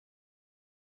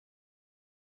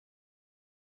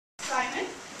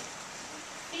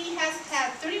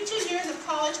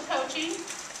coaching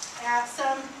at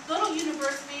some little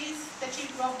universities that you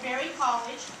know, Berry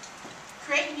College,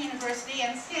 Creighton University,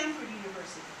 and Stanford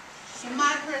University. You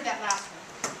might have heard that last one.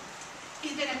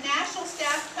 He's been a national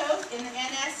staff coach in the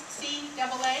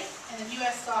NSCAA and the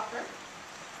U.S. Soccer,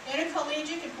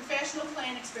 intercollegiate and professional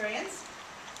playing experience,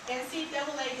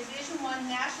 NCAA Division I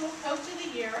National Coach of the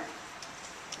Year,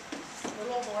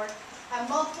 little award, and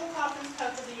multiple Conference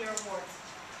Coach of the Year awards.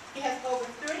 He has over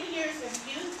 30 years of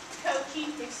youth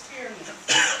coaching experience.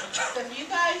 So if you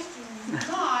guys do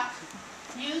not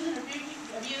use and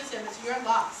abuse him, it's your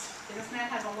loss. This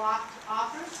man has a lot to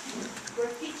offer.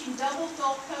 We're teaching double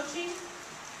goal coaching.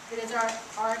 It is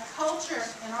our culture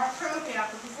and our program,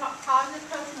 the Positive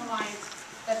Coaching Alliance,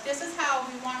 that this is how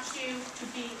we want you to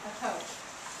be a coach.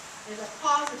 It is a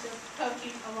positive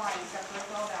coaching alliance. That's what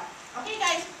it's all about. Okay,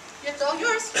 guys, it's all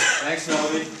yours. Thanks,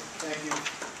 Melody. Thank you.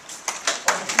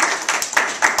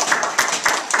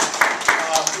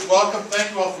 Welcome.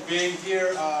 Thank you all for being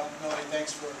here. Melody,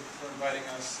 thanks for inviting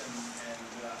us, and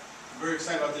I'm very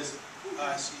excited about this.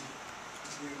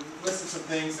 We listed some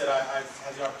things that I've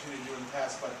had the opportunity to do in the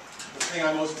past, but the thing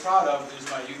I'm most proud of is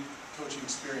my youth coaching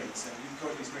experience. And youth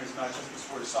coaching experience is not just the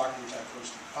sport of soccer, which I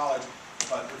coached in college,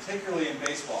 but particularly in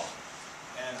baseball.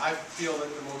 And I feel that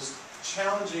the most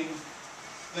challenging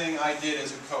thing I did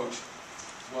as a coach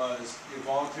was be a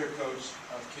volunteer coach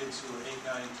of kids who were 8,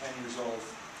 9, 10 years old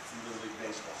in Little League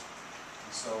Baseball.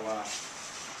 And so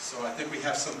I think we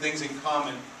have some things in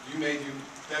common. You may do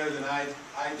better than I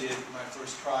did my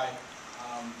first try,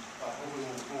 but hopefully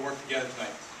we'll work together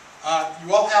tonight. You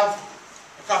all have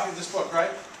a copy of this book,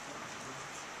 right?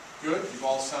 Good. You've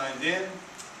all signed in on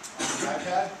the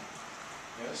iPad?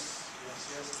 Yes, yes,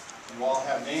 yes. You all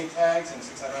have name tags, and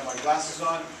since I don't have my glasses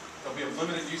on, they'll be of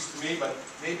limited use to me, but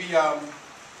maybe they'll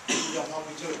help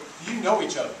me too. Do you know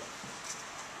each other?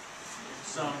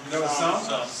 Some. You know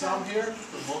some here?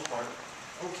 For the most part.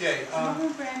 Okay. Some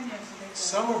are brand new.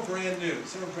 Some are brand new.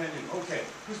 Some are brand new. Okay.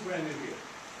 Who's brand new here?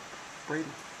 Brady.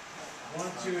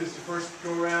 1, 2 is the first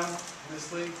go around in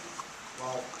this league.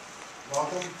 Well,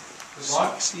 welcome. Good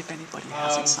luck. See if anybody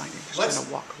hasn't signed in. Just kind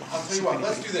of walk along. I'll tell you what.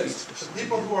 Let's do this. The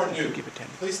people who are new,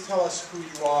 please tell us who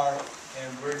you are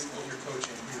and what you're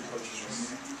coaching. Who you're coaching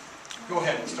is. Go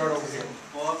ahead. We'll start over here.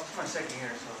 Well, it's my second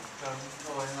year, so I'm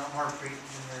Harpreet,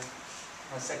 and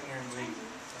my second year in the league.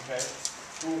 Okay.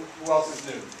 Who else is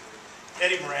new?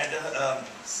 Eddie Miranda,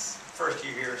 first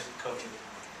year here coaching.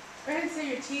 Go ahead and say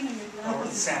your team and your We're the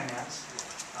Sandmans.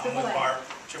 I'm with Mark,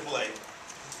 AAA.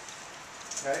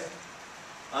 Okay.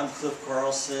 I'm Cliff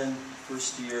Carlson,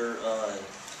 first year AA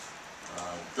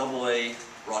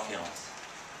Rockhounds.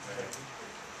 Okay.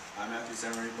 I'm Matthew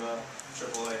Samaripa,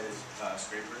 AAA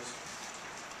Scrapers.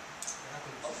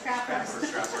 Scrappers.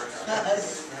 Scrappers.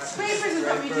 Scrapers is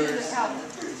what we do in this house.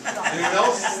 Anyone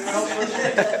else? Anyone else?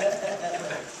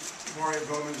 Mario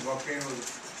Gomez, Volcanoes,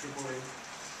 AAA,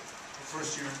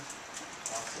 first year.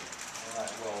 Awesome. All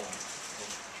right. Well,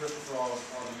 terrific for all of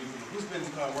you. Who's been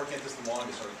working at this the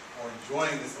longest, or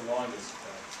enjoying this the longest?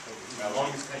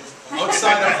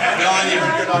 Outside of Melanie,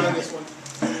 you're not on this one.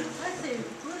 Let's see.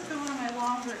 Who's been one of my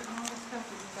longer stuff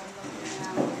is I'm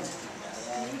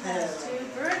looking at.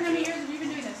 Bird, how many years have you been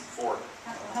doing this? 4.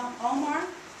 Omar?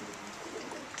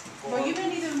 Well, you've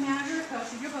been either a manager or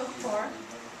coach. You're both 4.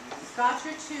 Scott,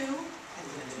 you're 2.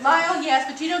 Lyle, yes,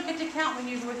 but you don't get to count when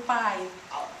you're with 5. I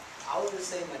would just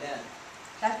say my dad.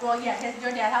 Well, yeah,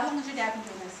 your dad. How long has your dad been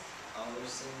doing this?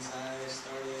 Since I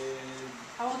started.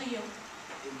 How old are you? 18.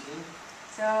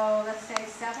 So let's say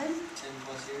 7. 10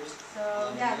 plus years.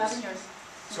 So yeah, 11 years.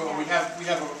 So we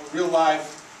have a real live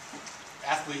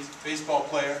athlete, baseball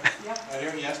player. Yep. Right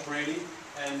here. Yes, Brady.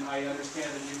 And I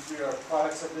understand that you 3 are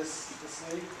products of this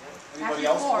league. Anybody Actually,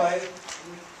 else 4. play?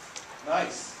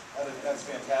 Nice. That's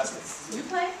fantastic. You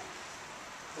play?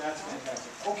 That's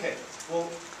fantastic. Okay. Well,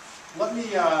 let me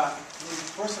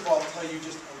first of all tell you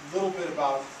just a little bit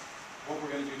about what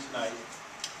we're going to do tonight,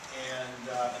 and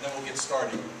then we'll get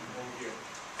started over here.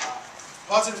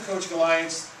 Positive Coaching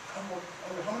Alliance. How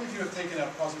many of you have taken a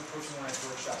Positive Coaching Alliance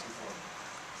workshops before?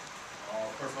 Oh,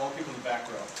 perfect. All the people in the back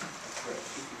row. That's great.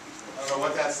 I don't know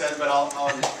what that says, but I'll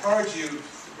encourage you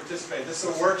to participate. This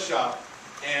is a workshop,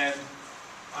 and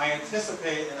I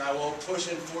anticipate and I will push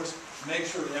and force, make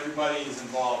sure that everybody is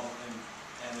involved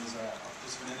and is a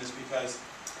participant in this, because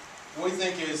what we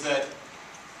think is that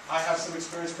I have some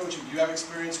experience coaching, you have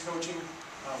experience coaching,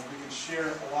 we can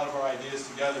share a lot of our ideas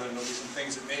together, and there'll be some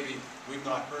things that maybe we've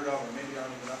not heard of or maybe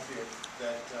aren't even up here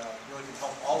that really can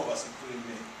help all of us, including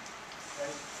me.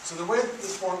 Okay? So the way that the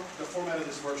format of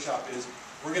this workshop is,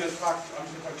 we're going to talk, I'm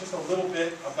going to talk just a little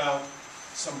bit about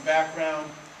some background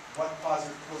what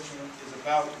positive coaching is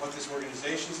about, what this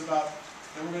organization is about.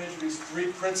 Then we're going to introduce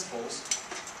 3 principles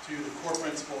to the core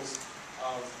principles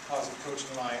of Positive Coaching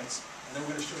Alliance. And then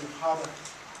we're going to show you how to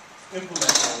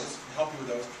implement those and help you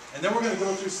with those. And then we're going to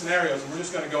go through scenarios, and we're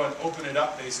just going to go and open it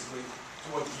up basically to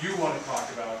what you want to talk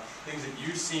about, things that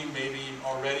you've seen maybe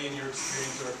already in your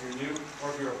experience, or if you're new,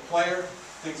 or if you're a player,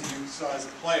 things that you saw as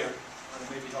a player that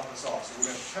maybe help us all. So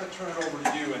we're going to kind of turn it over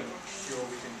to you and see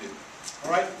what we can do.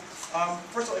 All right?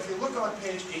 First of all, if you look on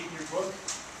page 8 in your book,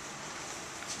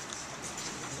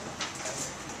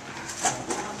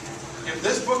 if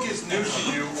this book is new to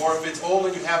you, or if it's old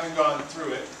and you haven't gone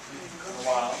through it in a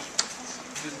while,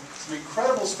 there's some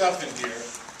incredible stuff in here,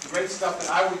 great stuff that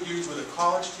I would use with a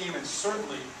college team and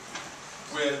certainly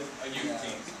with a youth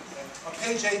team. On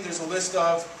page 8, there's a list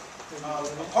of,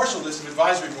 a partial list of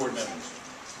advisory board members.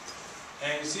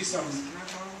 And you see some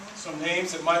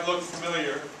names that might look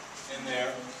familiar in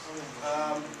there.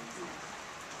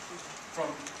 From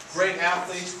great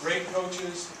athletes, great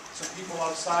coaches, some people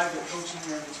outside the coaching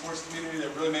or the sports community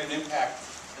that really made an impact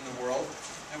in the world.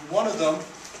 And one of them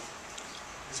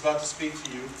is about to speak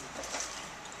to you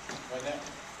right now.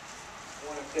 I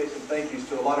want to say some thank yous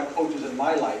to a lot of coaches in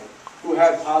my life who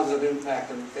had positive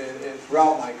impact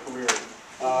throughout my career.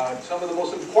 Some of the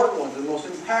most important ones and most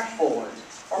impactful ones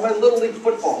are my Little League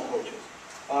football coaches.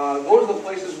 Those are the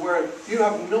places where you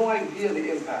have no idea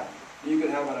the impact you can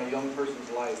have on a young person's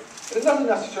life. And it doesn't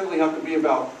necessarily have to be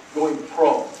about going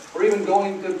pro, or even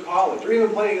going to college, or even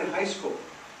playing in high school.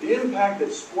 The impact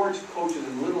that sports coaches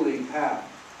in Little League have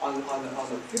on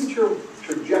the future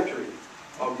trajectory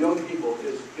of young people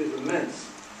is immense.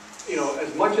 You know,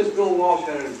 as much as Bill Walsh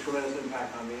had a tremendous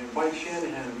impact on me, and Mike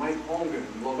Shanahan, and Mike Holmgren,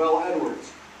 and Lavelle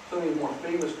Edwards, some of the more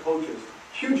famous coaches,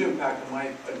 huge impact on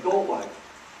my adult life.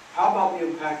 How about the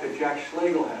impact that Jack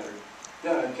Schlegel had,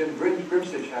 or Tim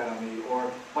Grimstitch had on me,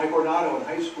 or Mike Ornato in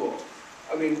high school?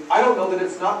 I mean, I don't know that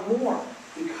it's not more,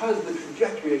 because the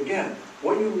trajectory, again,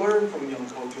 what you learn from young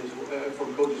coaches,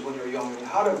 from coaches when you're young, and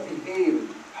how to behave,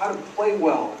 how to play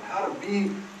well, and how to be,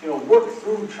 work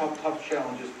through tough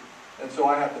challenges. And so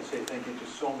I have to say thank you to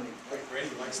so many. Great,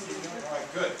 you like Steve Young? All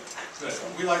right, good.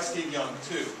 We like Steve Young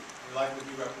too. We like what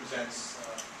he represents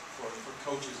for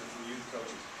coaches and for youth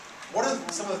coaches. What are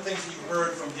some of the things that you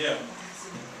heard from him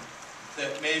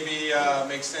that maybe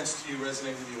make sense to you,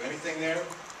 resonate with you? Anything there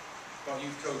about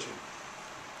youth coaching?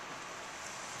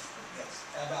 Yes.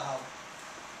 About how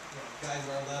guys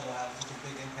at our level have such a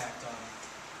big impact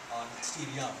on Steve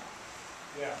Young.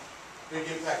 Yeah. Big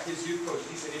impact. His youth coach,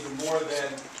 he said even more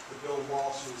than the Bill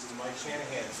Walsh's and Mike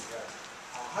Shanahan's.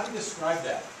 How do you describe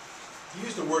that? He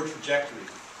used the word trajectory.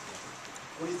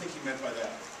 What do you think he meant by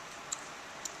that?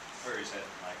 Where he said,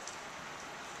 Mike.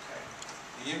 Okay.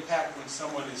 The impact when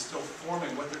someone is still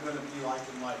forming what they're going to be like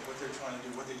in life, what they're trying to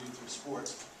do, what they do through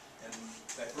sports. And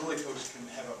that early coach can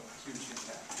have a huge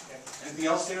impact. Okay.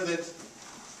 Anything else there that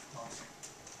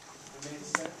made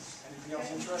sense? Anything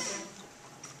else interesting?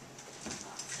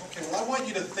 Okay, well I want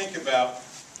you to think about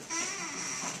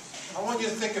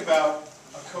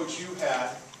a coach you had.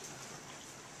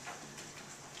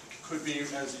 Could be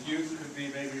as a youth, could be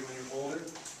maybe when you're older.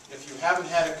 If you haven't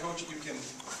had a coach you can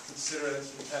consider has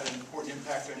had an important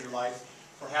impact on your life,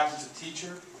 perhaps as a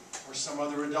teacher or some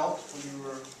other adult when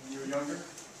you were younger.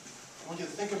 I want you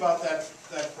to think about that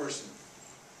person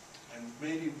and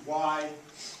maybe why,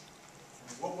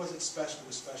 what was it special that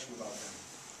was special about them?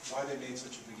 Why they made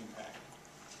such a big impact?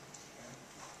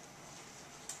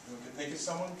 You can think of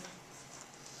someone? If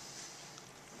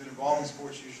you've been involved in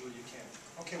sports, usually you can.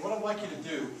 Okay, what I'd like you to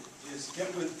do is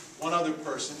get with one other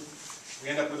person. We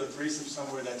end up with a threesome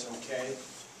somewhere, that's okay.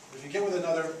 But if you get with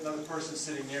another person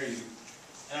sitting near you,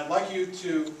 and I'd like you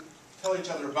to tell each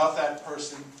other about that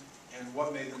person and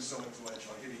what made them so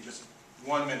influential. I'll give you just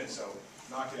 1 minute, so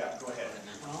knock it out. Go ahead.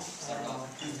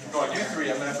 Go on, you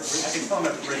three. I can tell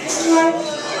them at the break.